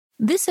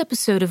This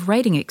episode of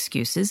Writing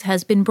Excuses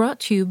has been brought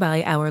to you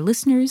by our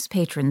listeners,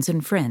 patrons,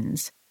 and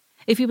friends.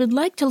 If you would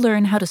like to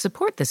learn how to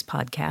support this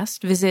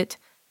podcast, visit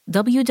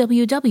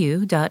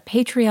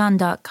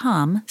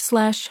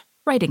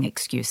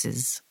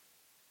www.patreon.com/writingexcuses.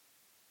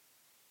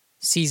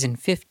 Season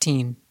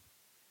 15.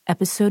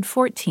 Episode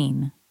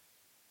 14.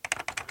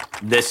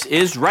 This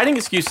is Writing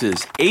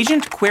Excuses,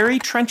 Agent Query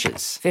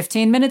Trenches.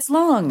 15 minutes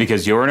long.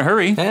 Because you're in a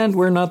hurry. And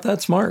we're not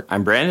that smart.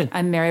 I'm Brandon.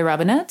 I'm Mary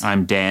Robinette.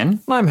 I'm Dan.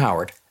 I'm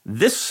Howard.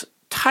 This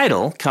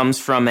title comes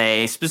from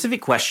a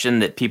specific question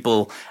that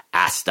people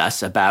asked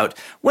us about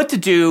what to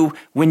do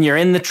when you're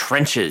in the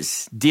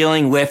trenches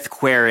dealing with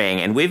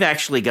querying. And we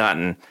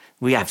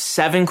have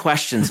 7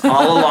 questions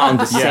all along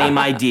the same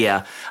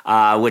idea,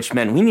 which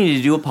meant we needed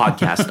to do a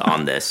podcast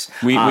on this.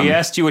 We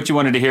asked you what you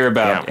wanted to hear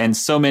about, and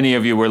so many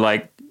of you were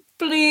like,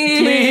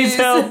 Please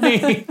help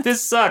me.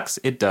 This sucks.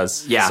 It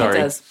does. Yeah. Sorry.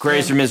 It does.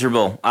 Queries are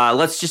miserable.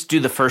 Let's just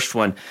do the first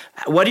one.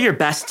 What are your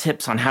best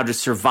tips on how to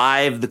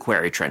survive the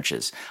query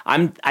trenches?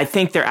 I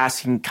think they're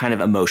asking kind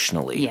of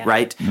emotionally,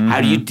 right? Mm-hmm.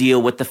 How do you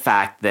deal with the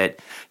fact that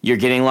you're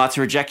getting lots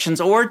of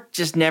rejections or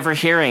just never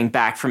hearing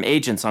back from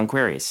agents on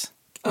queries?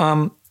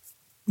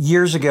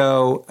 Years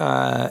ago,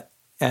 I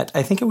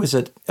think it was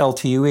at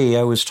LTUE,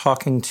 I was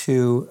talking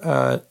to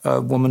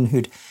a woman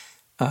who'd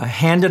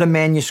handed a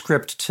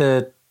manuscript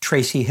to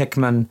Tracy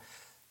Hickman,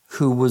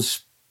 who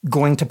was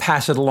going to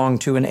pass it along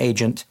to an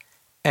agent.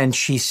 And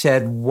she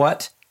said,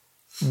 what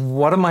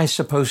am I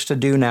supposed to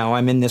do now?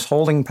 I'm in this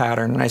holding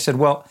pattern. And I said,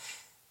 well,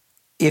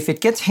 if it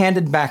gets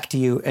handed back to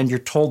you and you're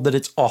told that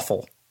it's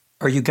awful,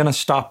 are you going to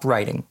stop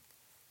writing?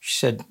 She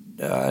said,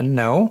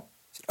 no. I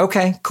said,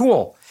 okay,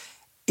 cool.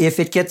 If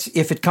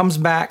it comes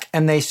back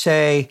and they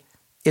say,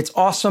 it's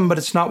awesome, but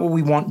it's not what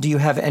we want, do you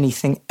have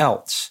anything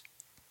else?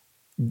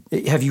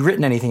 Have you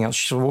written anything else?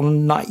 She said, well,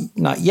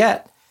 not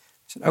yet. I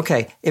said,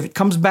 okay, if it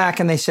comes back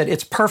and they said,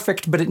 it's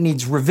perfect, but it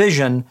needs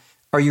revision,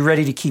 are you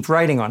ready to keep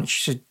writing on it?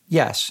 She said,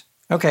 yes.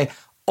 Okay,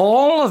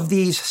 all of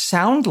these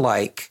sound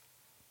like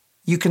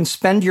you can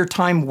spend your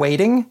time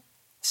waiting,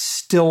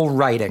 still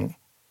writing,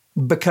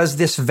 because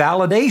this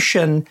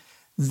validation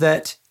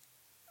that,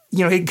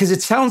 because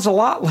it sounds a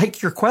lot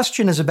like your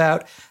question is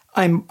about,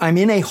 I'm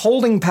in a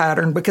holding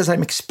pattern because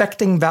I'm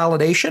expecting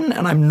validation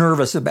and I'm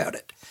nervous about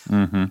it.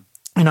 Mm-hmm.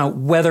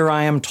 Whether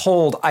I am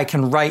told I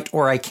can write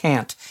or I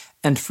can't.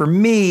 And for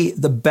me,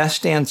 the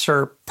best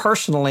answer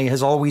personally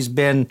has always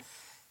been,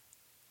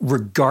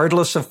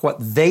 regardless of what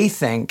they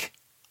think,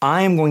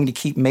 I am going to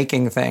keep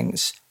making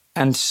things.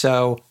 And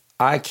so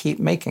I keep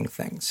making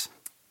things.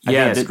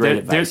 Yeah,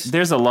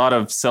 there's a lot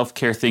of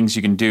self-care things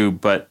you can do,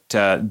 but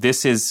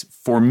this is,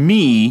 for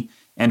me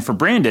and for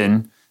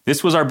Brandon,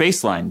 this was our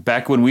baseline.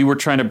 Back when we were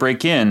trying to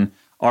break in,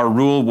 our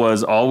rule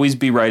was always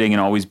be writing and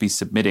always be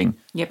submitting.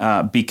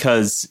 Yep.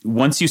 Because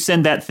once you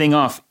send that thing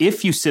off,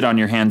 if you sit on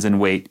your hands and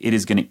wait, it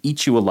is going to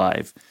eat you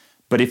alive.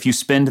 But if you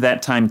spend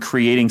that time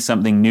creating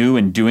something new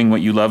and doing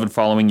what you love and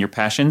following your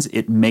passions,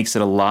 it makes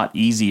it a lot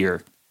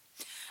easier.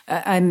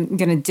 I'm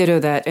going to ditto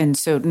that and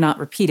so not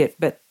repeat it.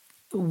 But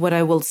what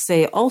I will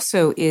say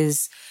also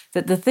is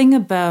that the thing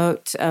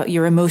about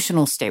your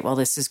emotional state while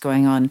this is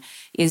going on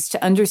is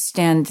to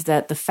understand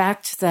that the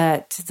fact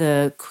that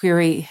the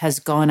query has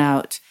gone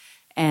out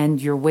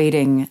and you're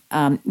waiting,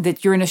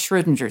 that you're in a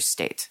Schrödinger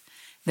state,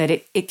 that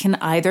it can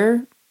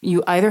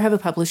you either have a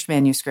published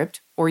manuscript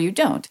or you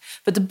don't.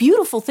 But the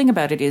beautiful thing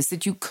about it is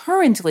that you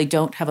currently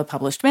don't have a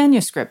published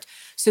manuscript.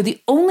 So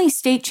the only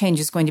state change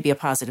is going to be a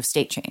positive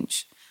state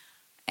change.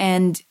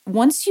 And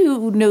once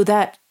you know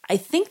that, I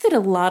think that a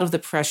lot of the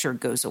pressure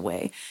goes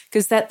away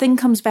because that thing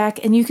comes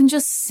back and you can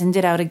just send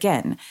it out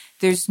again.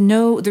 There's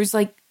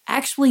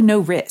actually no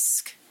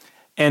risk.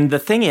 And the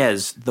thing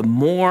is, the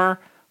more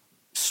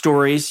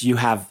stories you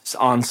have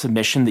on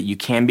submission that you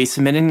can be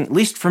submitting, at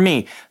least for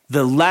me,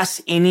 the less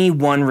any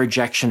one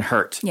rejection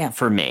hurt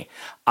for me.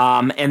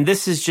 And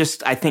this is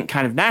just, I think,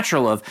 kind of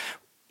natural of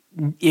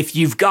if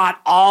you've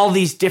got all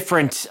these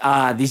different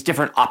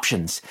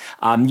options,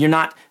 you're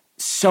not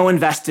so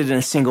invested in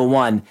a single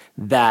one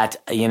that,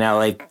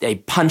 a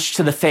punch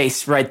to the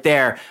face right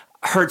there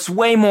hurts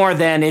way more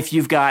than if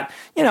you've got,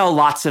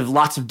 lots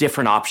of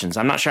different options.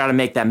 I'm not sure how to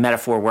make that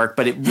metaphor work,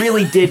 but it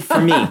really did for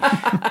me.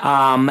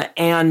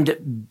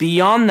 And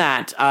beyond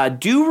that,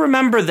 do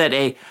remember that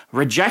a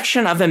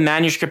rejection of a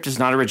manuscript is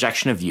not a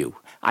rejection of you.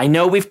 I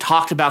know we've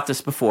talked about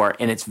this before,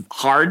 and it's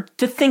hard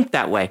to think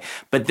that way,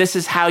 but this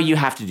is how you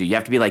have to do. You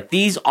have to be like,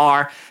 these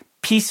are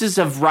pieces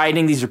of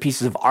writing, these are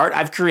pieces of art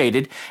I've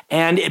created,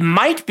 and it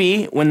might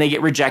be, when they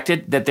get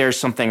rejected, that there's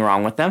something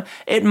wrong with them.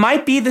 It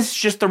might be this is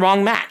just the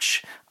wrong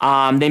match.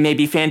 They may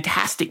be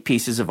fantastic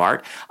pieces of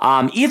art.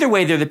 Either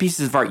way, they're the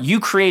pieces of art you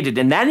created,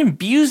 and that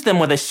imbues them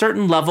with a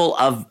certain level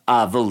of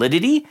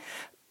validity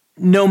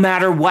no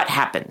matter what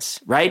happens,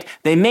 right?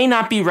 They may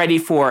not be ready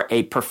for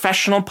a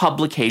professional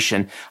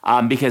publication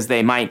because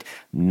they might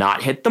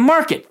not hit the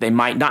market. They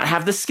might not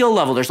have the skill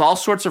level. There's all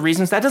sorts of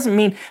reasons. That doesn't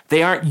mean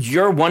they aren't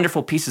your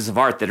wonderful pieces of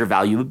art that are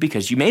valuable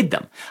because you made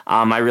them.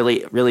 I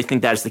really, really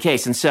think that is the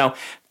case. And so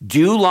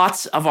do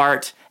lots of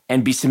art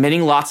and be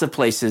submitting lots of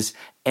places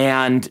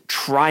and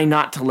try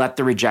not to let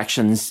the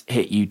rejections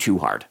hit you too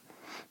hard.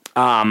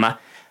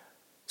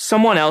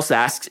 Someone else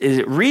asks, is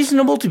it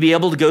reasonable to be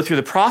able to go through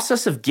the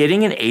process of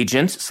getting an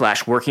agent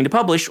 / working to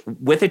publish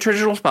with a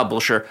traditional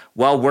publisher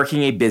while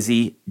working a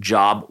busy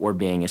job or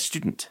being a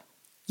student?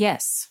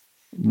 Yes.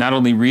 Not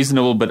only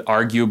reasonable, but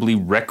arguably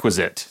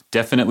requisite.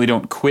 Definitely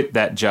don't quit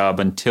that job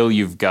until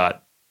you've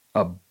got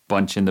a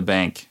bunch in the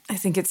bank. I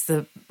think it's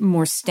the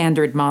more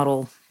standard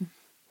model.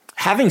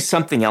 Having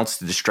something else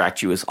to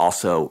distract you is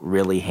also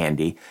really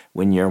handy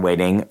when you're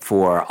waiting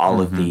for all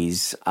of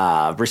these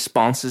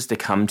responses to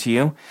come to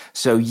you.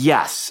 So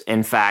yes,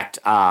 in fact,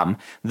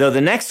 though the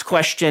next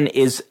question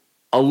is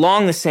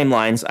along the same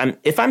lines,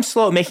 if I'm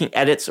slow at making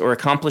edits or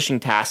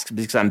accomplishing tasks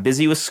because I'm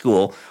busy with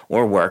school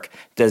or work,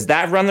 does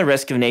that run the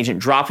risk of an agent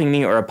dropping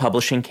me or a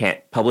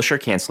publisher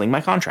canceling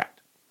my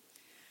contract?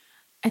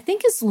 I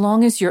think as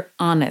long as you're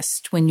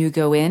honest when you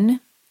go in,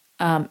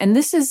 and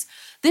this is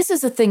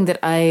a thing that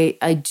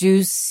I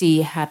do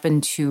see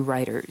happen to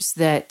writers,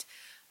 that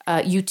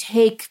you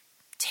take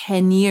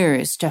 10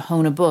 years to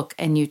hone a book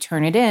and you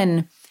turn it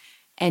in,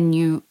 and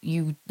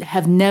you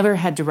have never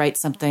had to write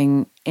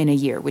something in a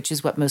year, which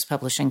is what most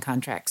publishing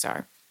contracts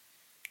are.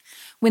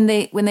 When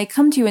they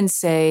come to you and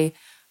say,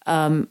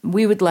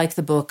 we would like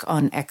the book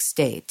on X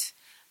date,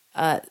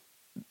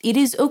 it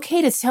is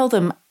okay to tell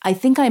them, I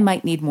think I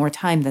might need more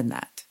time than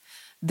that.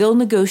 They'll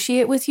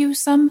negotiate with you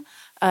some.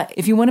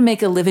 If you want to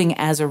make a living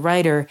as a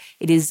writer,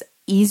 it is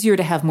easier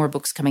to have more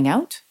books coming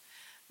out.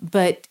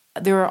 But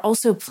there are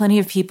also plenty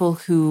of people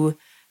who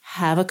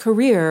have a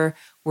career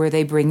where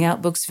they bring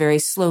out books very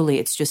slowly.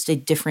 It's just a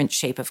different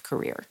shape of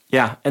career.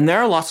 Yeah, and there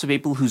are lots of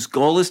people whose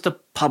goal is to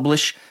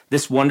publish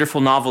this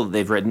wonderful novel that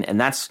they've written, and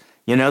that's,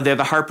 they're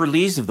the Harper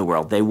Lees of the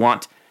world.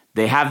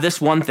 They have this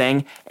one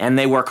thing, and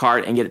they work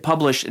hard and get it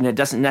published, and it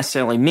doesn't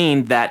necessarily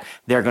mean that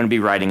they're going to be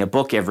writing a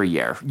book every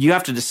year. You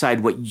have to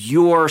decide what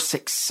your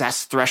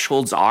success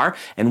thresholds are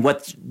and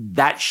what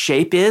that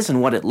shape is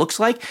and what it looks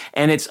like,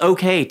 and it's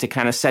okay to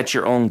kind of set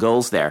your own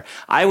goals there.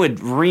 I would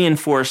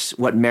reinforce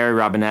what Mary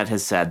Robinette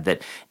has said,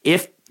 that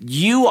if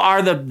you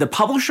are the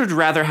publisher, would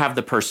rather have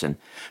the person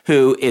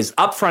who is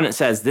upfront and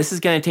says, this is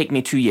going to take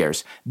me 2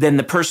 years, than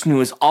the person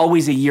who is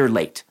always a year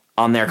late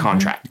on their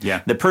contract.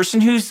 Yeah. The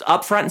person who's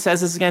upfront and says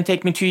this is going to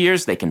take me 2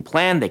 years, they can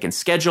plan, they can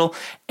schedule,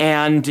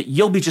 and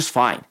you'll be just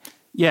fine.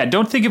 Yeah,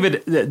 don't think of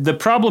it. The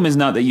problem is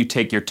not that you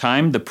take your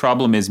time. The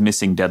problem is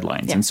missing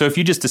deadlines. Yeah. And so if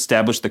you just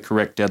establish the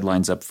correct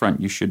deadlines up front,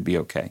 you should be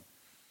okay.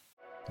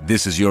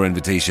 This is your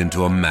invitation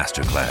to a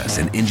masterclass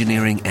in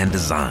engineering and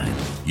design.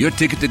 Your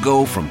ticket to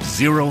go from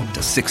 0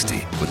 to 60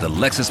 with the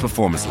Lexus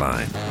Performance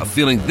Line. A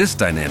feeling this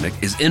dynamic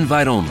is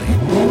invite only.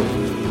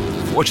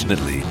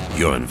 Fortunately,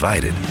 you're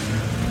invited.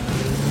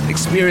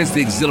 Experience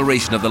the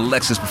exhilaration of the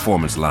Lexus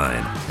Performance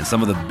Line and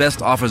some of the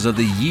best offers of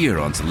the year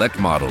on select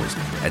models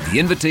at the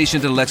Invitation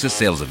to Lexus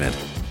sales event,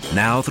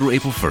 now through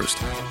April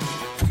 1st.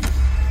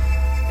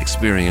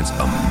 Experience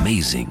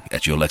amazing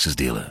at your Lexus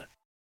dealer.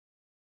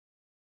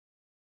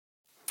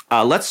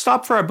 Let's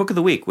stop for our book of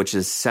the week, which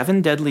is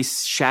Seven Deadly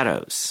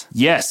Shadows.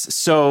 Yes.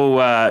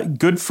 So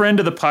good friend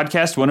of the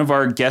podcast, one of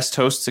our guest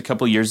hosts a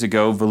couple years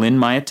ago, Valin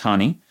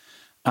Mayatani.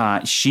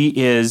 She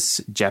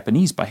is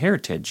Japanese by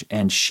heritage,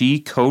 and she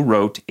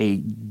co-wrote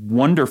a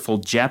wonderful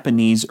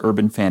Japanese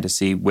urban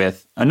fantasy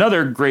with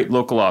another great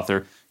local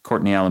author,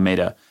 Courtney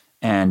Alameda.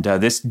 And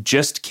this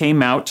just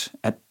came out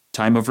at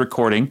time of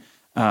recording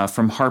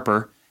from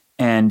Harper,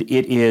 and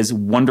it is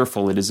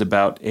wonderful. It is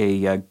about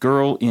a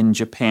girl in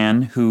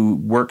Japan who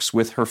works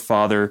with her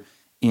father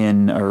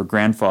or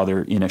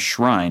grandfather in a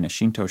shrine, a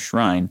Shinto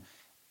shrine.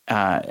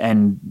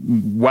 And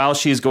while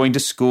she is going to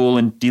school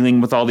and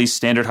dealing with all these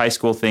standard high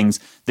school things,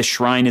 the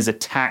shrine is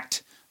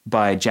attacked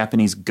by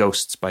Japanese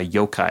ghosts, by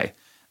yokai.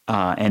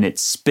 And it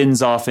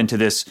spins off into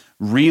this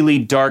really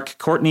dark.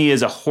 Courtney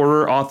is a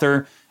horror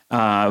author.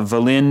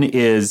 Valin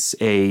is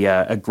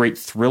a great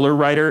thriller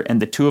writer.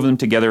 And the two of them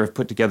together have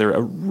put together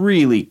a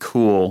really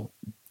cool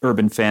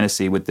urban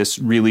fantasy with this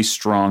really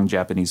strong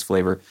Japanese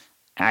flavor.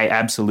 I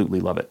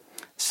absolutely love it.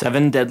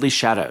 Seven Deadly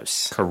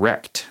Shadows.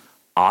 Correct.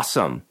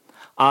 Awesome.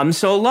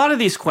 So a lot of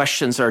these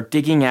questions are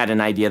digging at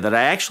an idea that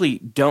I actually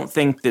don't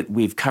think that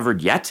we've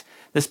covered yet.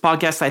 This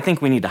podcast, I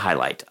think we need to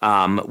highlight,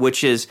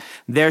 which is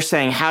they're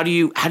saying, how do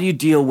you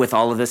deal with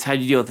all of this? How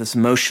do you deal with this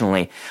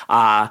emotionally?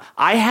 I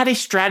had a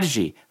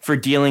strategy for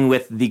dealing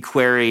with the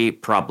query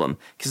problem,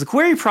 because the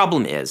query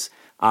problem is,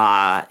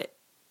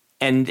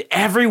 and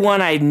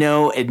everyone I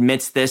know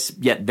admits this,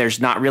 yet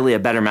there's not really a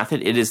better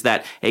method. It is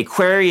that a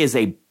query is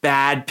a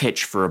bad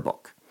pitch for a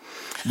book.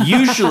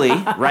 Usually,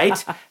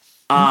 right?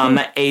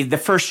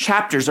 The first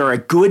chapters are a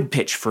good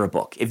pitch for a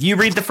book. If you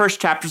read the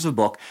first chapters of a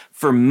book,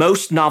 for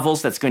most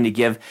novels, that's going to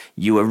give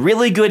you a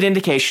really good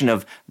indication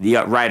of the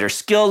writer's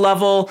skill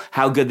level,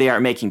 how good they are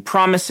at making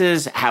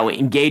promises, how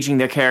engaging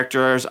their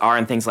characters are,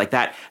 and things like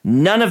that.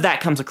 None of that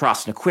comes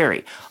across in a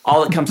query.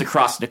 All that comes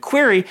across in a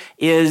query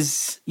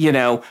is,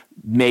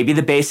 maybe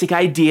the basic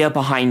idea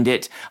behind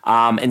it,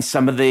 and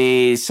some of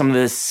the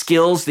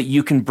skills that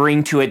you can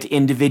bring to it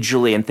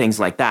individually and things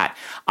like that.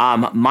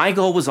 My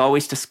goal was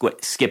always to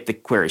skip the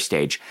query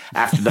stage.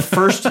 After the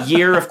first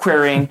year of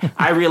querying,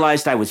 I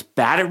realized I was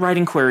bad at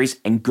writing queries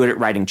and good at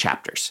writing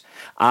chapters.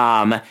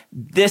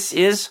 This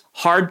is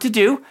hard to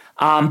do,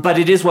 but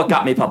it is what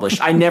got me published.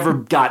 I never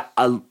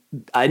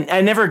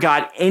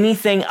got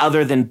anything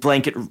other than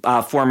blanket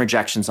form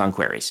rejections on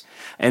queries.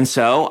 And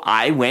so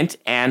I went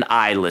and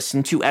I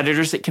listened to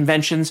editors at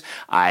conventions.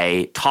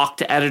 I talked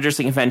to editors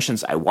at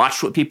conventions. I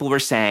watched what people were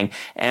saying,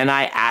 and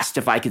I asked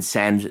if I could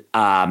send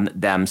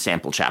them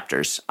sample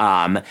chapters.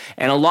 And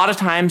a lot of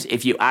times,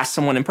 if you ask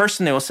someone in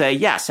person, they will say,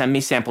 yeah, send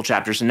me sample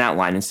chapters and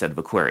outline instead of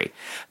a query.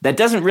 That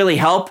doesn't really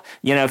help.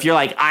 If you're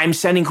like, I'm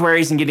sending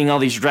queries and getting all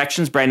these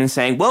rejections, Brandon's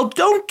saying, well,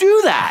 don't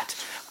do that.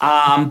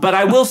 But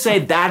I will say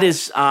that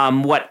is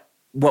what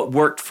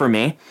worked for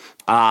me.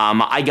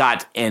 I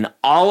got, in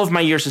all of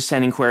my years of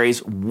sending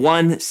queries,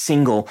 one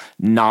single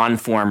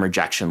non-form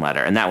rejection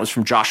letter, and that was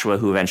from Joshua,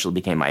 who eventually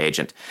became my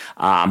agent.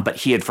 But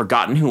he had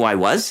forgotten who I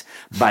was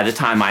by the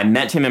time I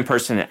met him in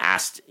person and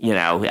asked,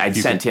 I'd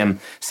sent him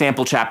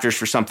sample chapters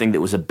for something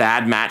that was a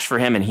bad match for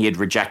him, and he had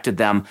rejected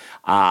them.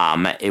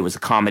 It was a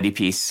comedy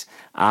piece.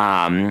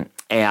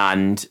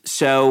 And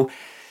so...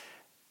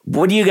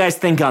 what do you guys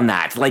think on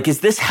that? Like, is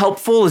this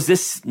helpful? Is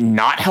this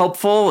not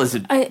helpful? Is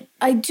it?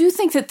 I do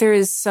think that there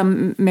is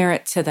some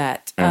merit to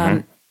that,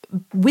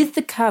 with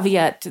the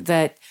caveat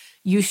that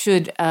you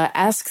should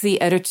ask the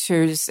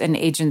editors and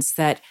agents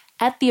that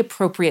at the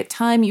appropriate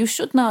time, you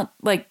should not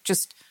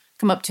just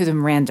come up to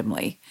them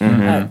randomly.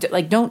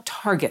 Don't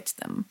target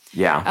them.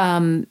 Yeah.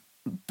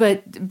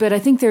 But I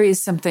think there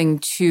is something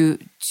to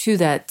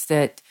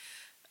that.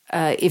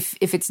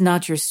 If it's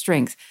not your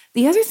strength.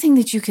 The other thing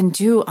that you can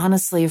do,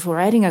 honestly, if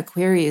writing a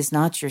query is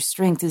not your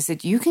strength, is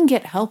that you can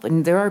get help,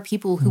 and there are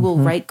people who will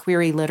write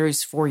query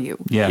letters for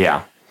you.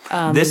 Yeah.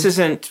 This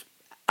isn't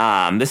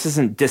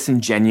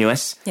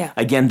disingenuous. Yeah.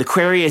 Again, the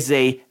query is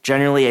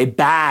generally a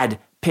bad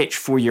pitch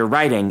for your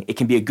writing. It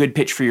can be a good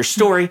pitch for your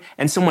story,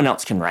 and someone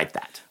else can write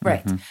that.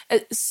 Right.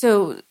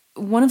 So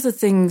one of the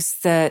things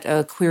that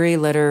a query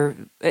letter,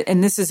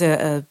 and this is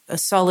a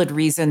solid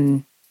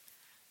reason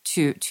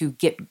to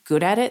get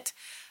good at it,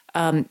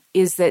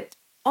 is that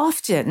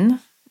often,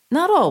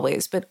 not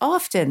always, but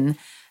often,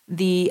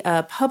 the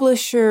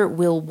publisher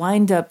will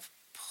wind up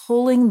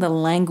pulling the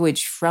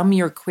language from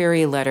your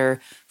query letter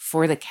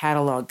for the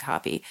catalog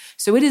copy.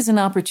 So it is an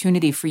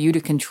opportunity for you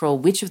to control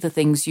which of the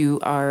things you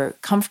are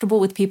comfortable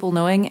with people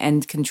knowing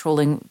and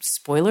controlling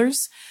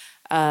spoilers.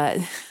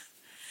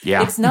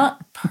 It's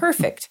not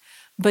perfect,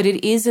 but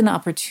it is an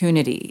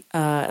opportunity.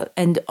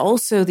 And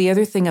also the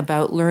other thing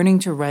about learning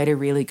to write a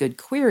really good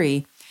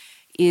query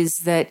is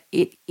that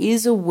it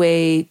is a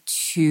way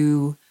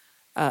to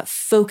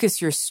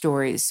focus your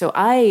stories. So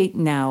I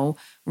now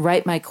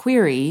write my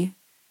query,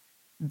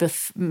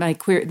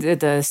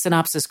 the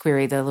synopsis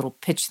query, the little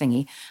pitch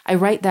thingy. I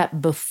write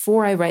that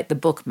before I write the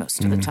book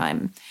most of the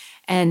time.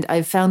 And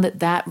I've found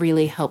that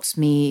really helps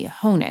me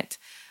hone it.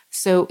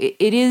 So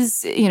it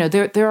is,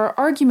 there are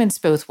arguments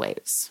both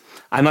ways.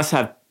 I must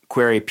have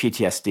query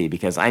PTSD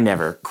because I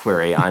never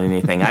query on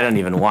anything. I don't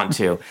even want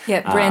to.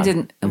 Yeah,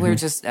 Brandon, we're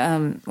just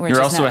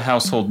You're also a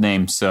household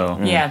name, so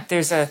yeah.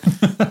 There's a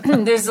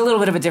little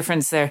bit of a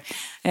difference there,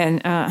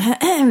 and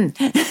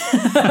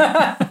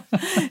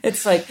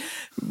it's like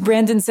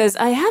Brandon says,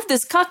 "I have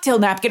this cocktail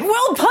napkin.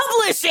 We'll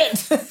publish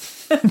it."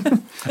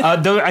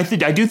 Though I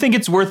do think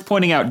it's worth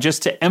pointing out,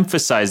 just to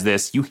emphasize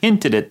this, you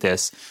hinted at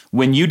this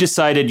when you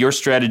decided your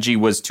strategy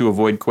was to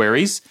avoid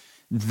queries.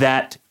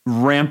 That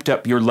ramped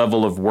up your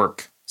level of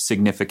work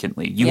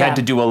significantly. You had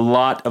to do a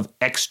lot of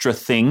extra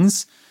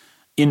things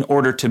in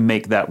order to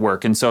make that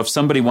work. And so if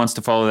somebody wants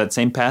to follow that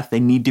same path, they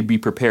need to be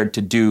prepared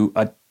to do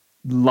a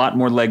lot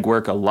more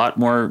legwork, a lot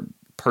more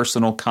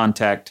personal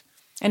contact.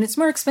 And it's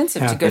more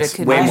expensive to go to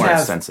conventions. Way more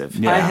expensive.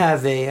 Yeah. I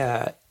have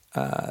a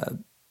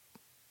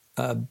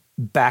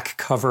back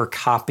cover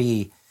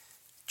copy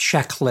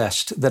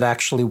checklist that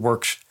actually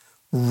works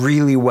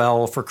really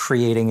well for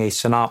creating a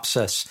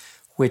synopsis,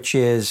 which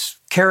is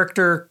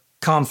character,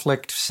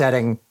 conflict,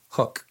 setting,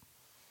 hook.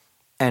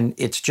 And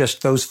it's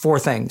just those four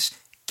things.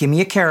 Give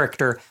me a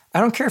character. I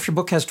don't care if your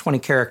book has 20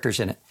 characters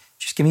in it.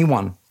 Just give me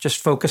one.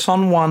 Just focus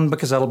on one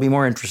because that'll be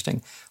more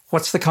interesting.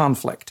 What's the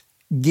conflict?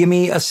 Give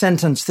me a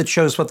sentence that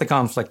shows what the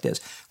conflict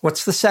is.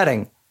 What's the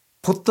setting?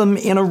 Put them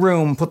in a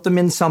room, put them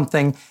in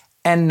something,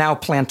 and now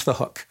plant the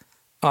hook.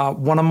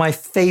 One of my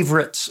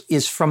favorites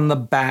is from the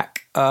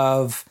back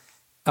of,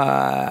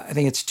 I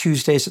think it's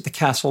Tuesdays at the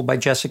Castle by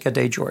Jessica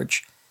Day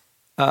George.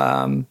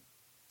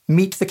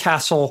 Meet the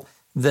castle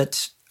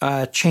that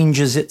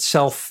changes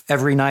itself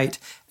every night,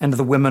 and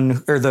the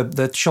women or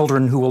the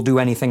children who will do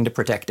anything to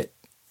protect it.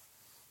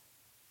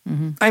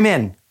 Mm-hmm. I'm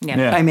in.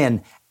 Yeah. I'm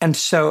in. And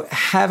so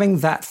having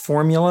that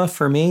formula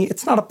for me,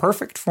 it's not a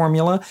perfect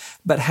formula,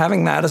 but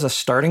having that as a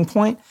starting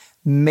point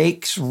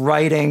makes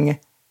writing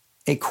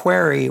a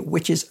query,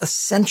 which is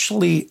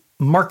essentially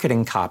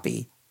marketing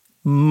copy,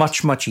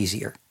 much, much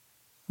easier.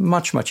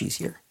 Much, much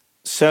easier.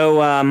 So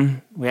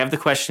we have the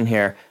question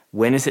here.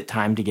 When is it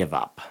time to give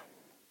up?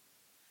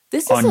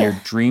 Your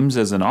dreams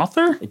as an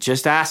author? It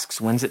just asks,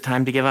 when's it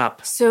time to give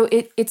up? So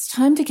it's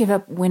time to give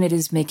up when it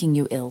is making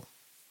you ill.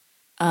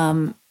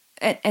 And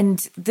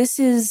this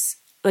is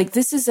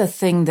a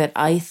thing that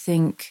I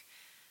think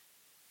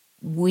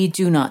we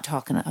do not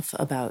talk enough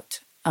about.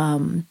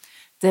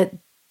 That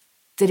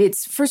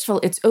it's, first of all,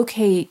 it's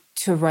okay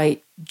to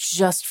write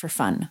just for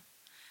fun.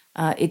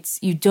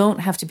 You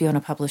don't have to be on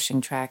a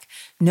publishing track.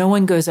 No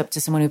one goes up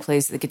to someone who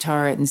plays the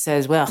guitar and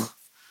says, well,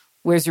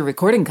 where's your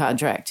recording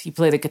contract? You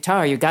play the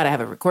guitar, you got to have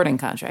a recording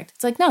contract.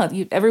 It's like, no,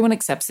 everyone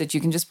accepts that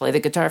you can just play the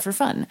guitar for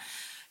fun.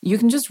 You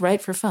can just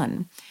write for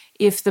fun.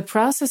 If the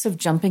process of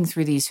jumping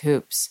through these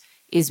hoops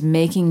is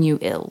making you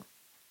ill,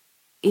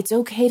 it's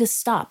okay to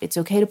stop. It's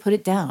okay to put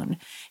it down.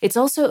 It's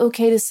also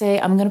okay to say,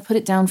 I'm going to put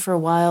it down for a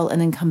while and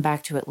then come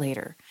back to it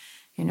later.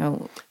 You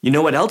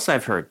know what else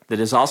I've heard that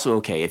is also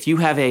okay? If you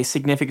have a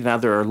significant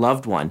other or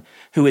loved one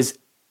who is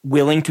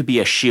willing to be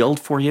a shield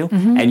for you,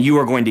 and you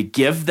are going to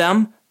give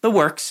them the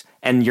works,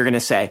 and you're going to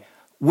say,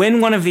 when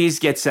one of these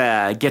gets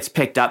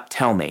picked up,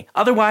 tell me.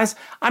 Otherwise,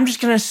 I'm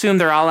just going to assume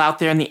they're all out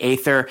there in the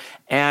aether.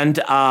 And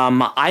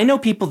I know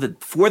people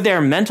that for their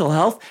mental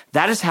health,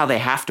 that is how they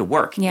have to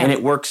work. Yeah. And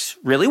it works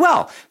really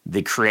well.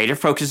 The creator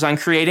focuses on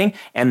creating,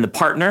 and the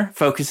partner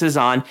focuses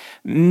on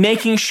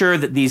making sure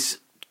that these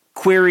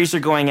queries are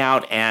going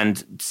out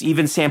and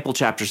even sample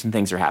chapters and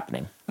things are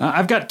happening.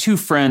 I've got two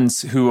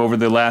friends who over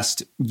the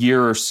last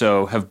year or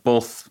so have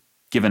both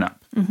given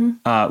up,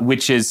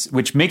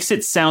 which makes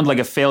it sound like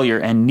a failure,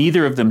 and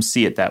neither of them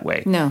see it that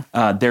way. No.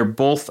 They're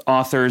both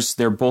authors.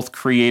 They're both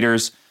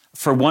creators.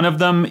 For one of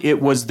them,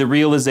 it was the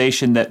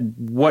realization that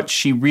what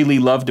she really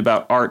loved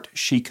about art,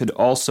 she could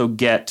also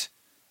get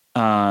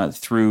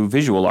through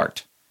visual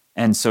art.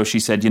 And so she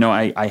said,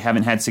 I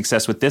haven't had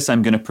success with this.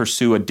 I'm going to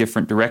pursue a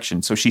different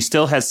direction. So she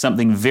still has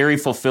something very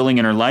fulfilling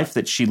in her life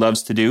that she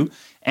loves to do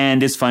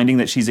and is finding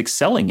that she's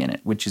excelling in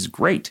it, which is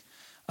great.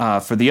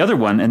 For the other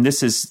one, and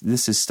this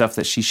is stuff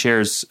that she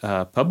shares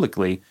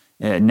publicly,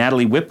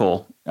 Natalie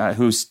Whipple,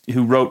 who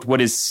wrote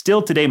what is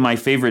still today my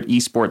favorite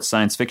esports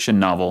science fiction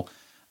novel,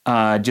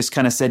 just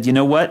kind of said, you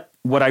know what?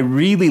 What I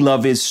really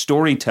love is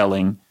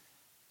storytelling.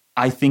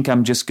 I think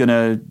I'm just going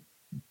to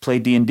play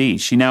D&D.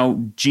 She now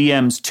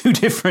GMs 2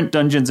 different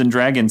Dungeons &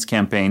 Dragons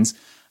campaigns,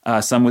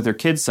 some with her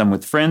kids, some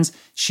with friends.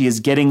 She is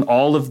getting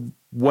all of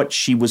what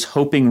she was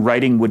hoping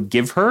writing would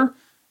give her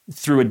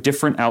through a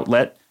different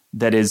outlet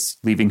that is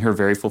leaving her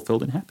very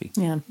fulfilled and happy.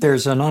 Yeah.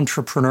 There's an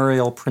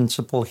entrepreneurial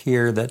principle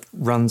here that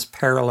runs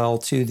parallel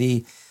to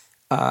the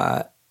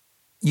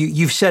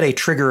you've said a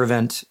trigger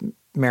event,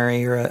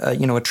 Mary, or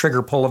a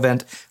trigger pull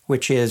event,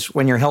 which is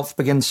when your health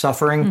begins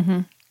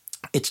suffering,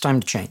 it's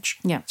time to change.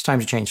 Yeah. It's time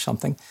to change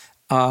something.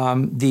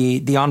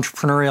 The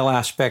entrepreneurial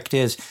aspect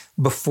is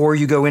before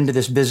you go into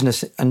this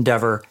business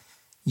endeavor,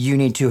 you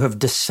need to have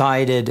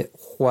decided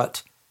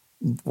what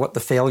the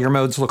failure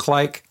modes look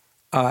like.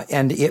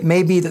 And it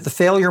may be that the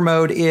failure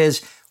mode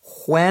is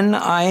when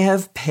I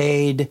have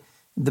paid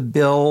the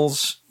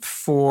bills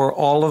for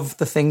all of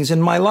the things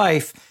in my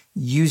life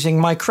using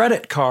my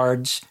credit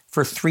cards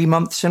for 3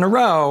 months in a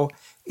row,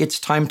 it's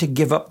time to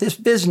give up this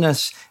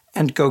business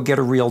and go get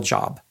a real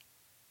job.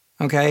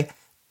 Okay?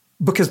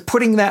 Because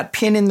putting that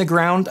pin in the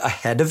ground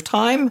ahead of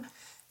time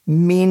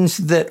means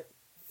that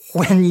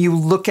when you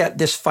look at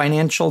this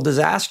financial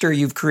disaster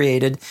you've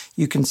created,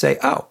 you can say,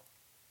 oh,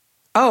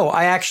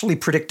 I actually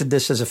predicted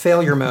this as a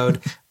failure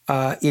mode.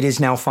 It is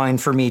now fine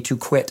for me to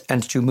quit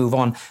and to move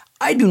on.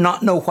 I do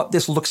not know what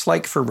this looks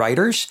like for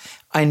writers.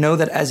 I know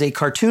that as a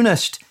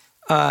cartoonist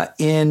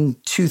in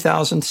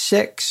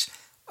 2006,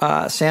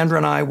 Sandra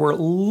and I were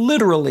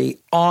literally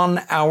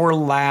on our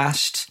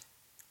last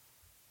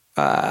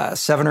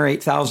 $7,000 or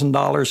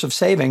 $8,000 of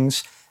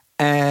savings,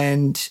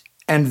 and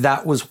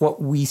that was what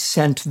we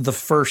sent the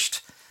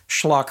first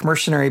Schlock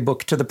Mercenary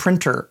book to the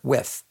printer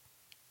with.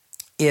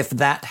 If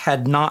that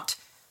had not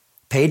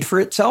paid for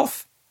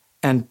itself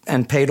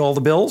and paid all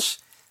the bills,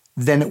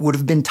 then it would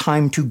have been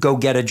time to go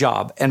get a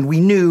job. And we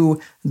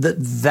knew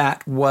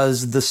that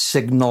was the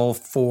signal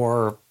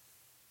for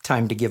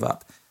time to give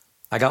up.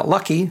 I got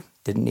lucky,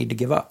 didn't need to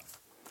give up.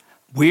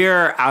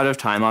 We're out of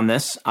time on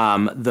this,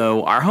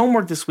 though our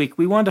homework this week,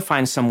 we wanted to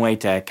find some way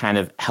to kind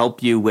of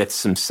help you with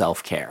some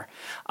self-care.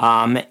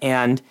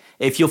 And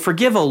if you'll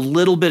forgive a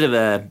little bit of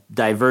a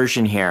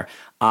diversion here,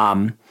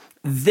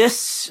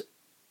 this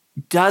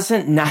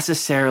doesn't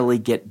necessarily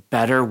get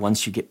better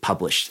once you get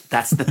published.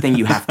 That's the thing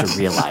you have to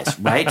realize,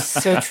 right?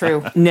 So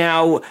true.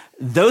 Now,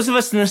 those of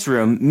us in this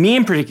room, me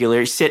in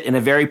particular, sit in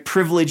a very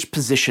privileged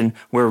position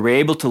where we're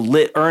able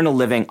to earn a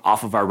living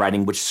off of our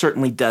writing, which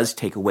certainly does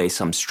take away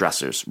some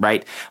stressors,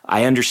 right?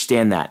 I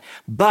understand that.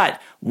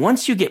 But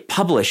once you get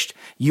published,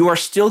 you are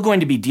still going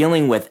to be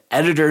dealing with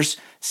editors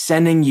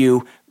sending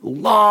you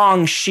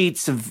long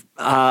sheets of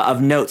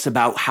notes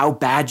about how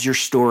bad your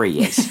story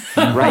is,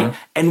 right?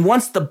 And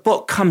once the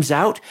book comes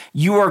out,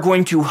 you are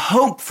going to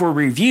hope for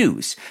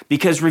reviews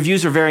because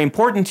reviews are very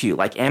important to you,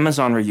 like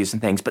Amazon reviews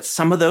and things. But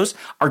some of those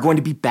are going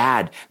to be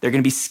bad. They're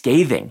going to be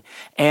scathing.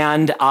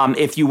 And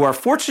if you are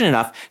fortunate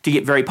enough to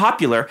get very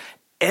popular,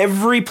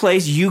 every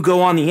place you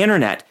go on the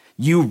internet,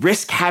 you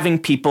risk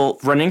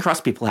running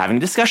across people having a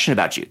discussion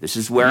about you. This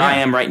is where I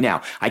am right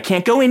now. I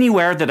can't go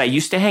anywhere that I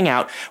used to hang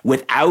out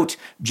without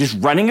just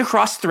running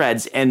across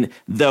threads. And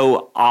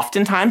though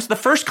oftentimes the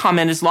first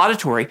comment is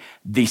laudatory,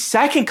 the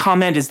second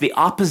comment is the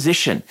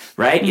opposition,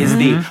 right? Is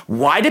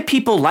why do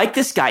people like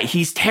this guy?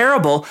 He's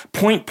terrible, ...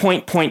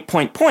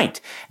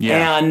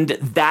 Yeah. And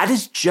that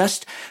is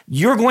just,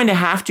 you're going to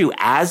have to,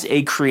 as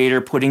a creator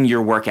putting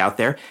your work out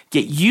there,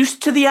 get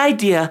used to the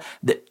idea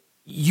that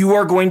you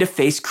are going to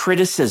face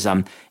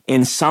criticism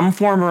in some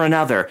form or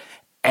another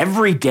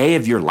every day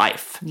of your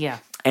life. Yeah.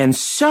 And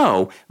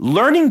so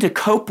learning to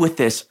cope with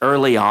this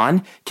early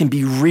on can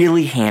be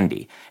really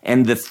handy.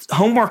 And the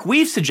homework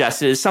we've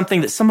suggested is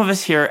something that some of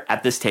us here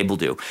at this table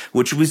do,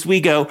 which was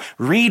we go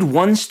read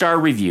 1-star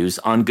reviews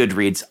on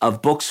Goodreads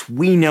of books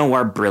we know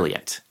are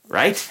brilliant.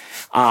 Right?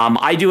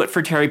 I do it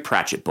for Terry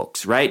Pratchett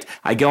books, right?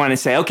 I go on and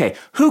say, okay,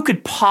 who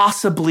could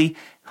possibly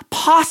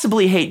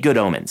hate Good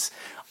Omens?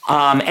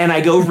 And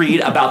I go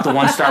read about the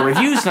 1-star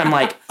reviews, and I'm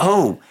like,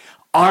 oh,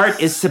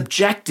 art is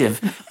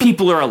subjective.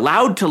 People are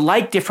allowed to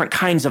like different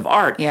kinds of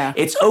art. Yeah.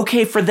 It's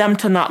okay for them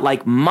to not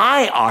like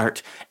my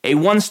art. A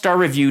 1-star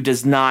review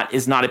is not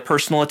a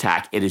personal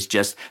attack. It is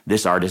just,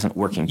 this art isn't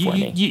working for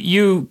me.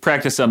 You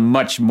practice a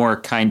much more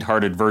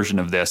kind-hearted version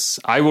of this.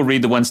 I will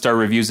read the 1-star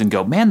reviews and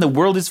go, man, the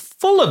world is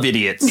full of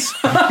idiots.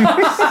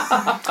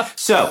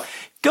 So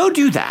go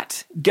do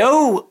that.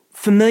 Go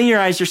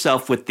familiarize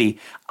yourself with the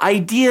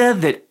idea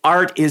that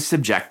art is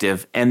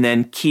subjective, and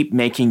then keep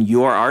making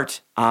your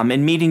art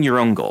and meeting your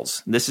own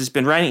goals. This has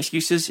been Writing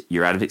Excuses.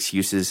 You're out of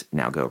excuses.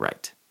 Now go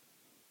write.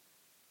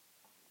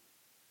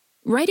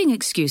 Writing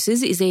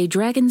Excuses is a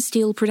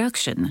Dragonsteel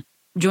production,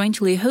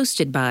 jointly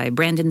hosted by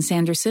Brandon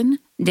Sanderson,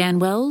 Dan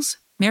Wells,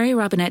 Mary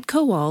Robinette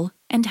Kowal,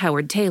 and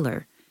Howard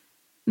Taylor.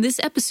 This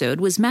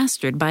episode was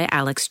mastered by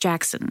Alex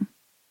Jackson.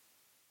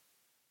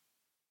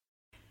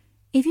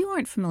 If you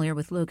aren't familiar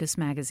with Locus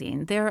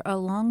Magazine, they're a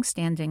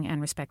long-standing and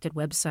respected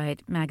website,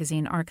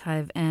 magazine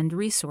archive, and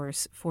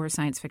resource for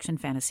science fiction,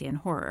 fantasy, and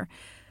horror.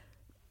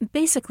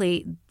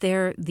 Basically,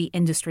 they're the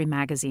industry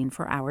magazine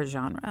for our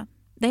genre.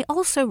 They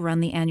also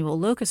run the annual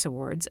Locus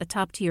Awards, a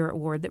top-tier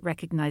award that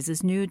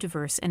recognizes new,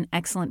 diverse, and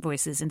excellent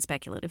voices in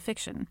speculative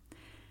fiction.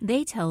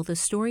 They tell the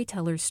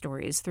storyteller's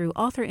stories through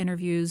author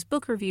interviews,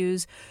 book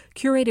reviews,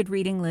 curated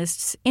reading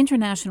lists,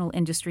 international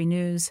industry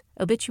news,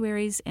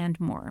 obituaries, and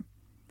more.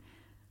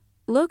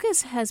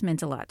 Locus has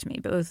meant a lot to me,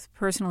 both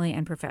personally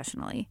and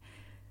professionally.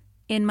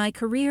 In my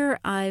career,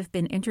 I've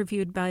been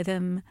interviewed by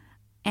them,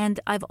 and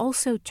I've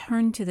also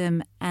turned to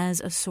them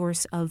as a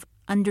source of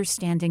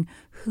understanding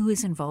who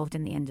is involved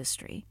in the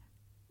industry.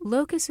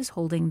 Locus is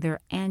holding their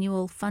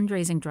annual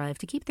fundraising drive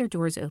to keep their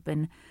doors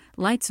open,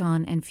 lights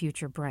on, and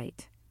future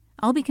bright.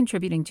 I'll be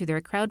contributing to their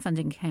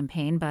crowdfunding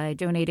campaign by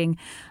donating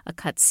a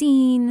cut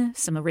scene,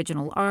 some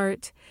original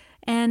art,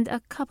 and a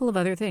couple of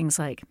other things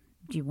like,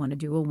 do you want to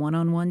do a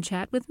one-on-one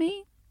chat with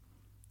me?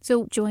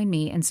 So join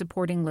me in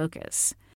supporting Locus.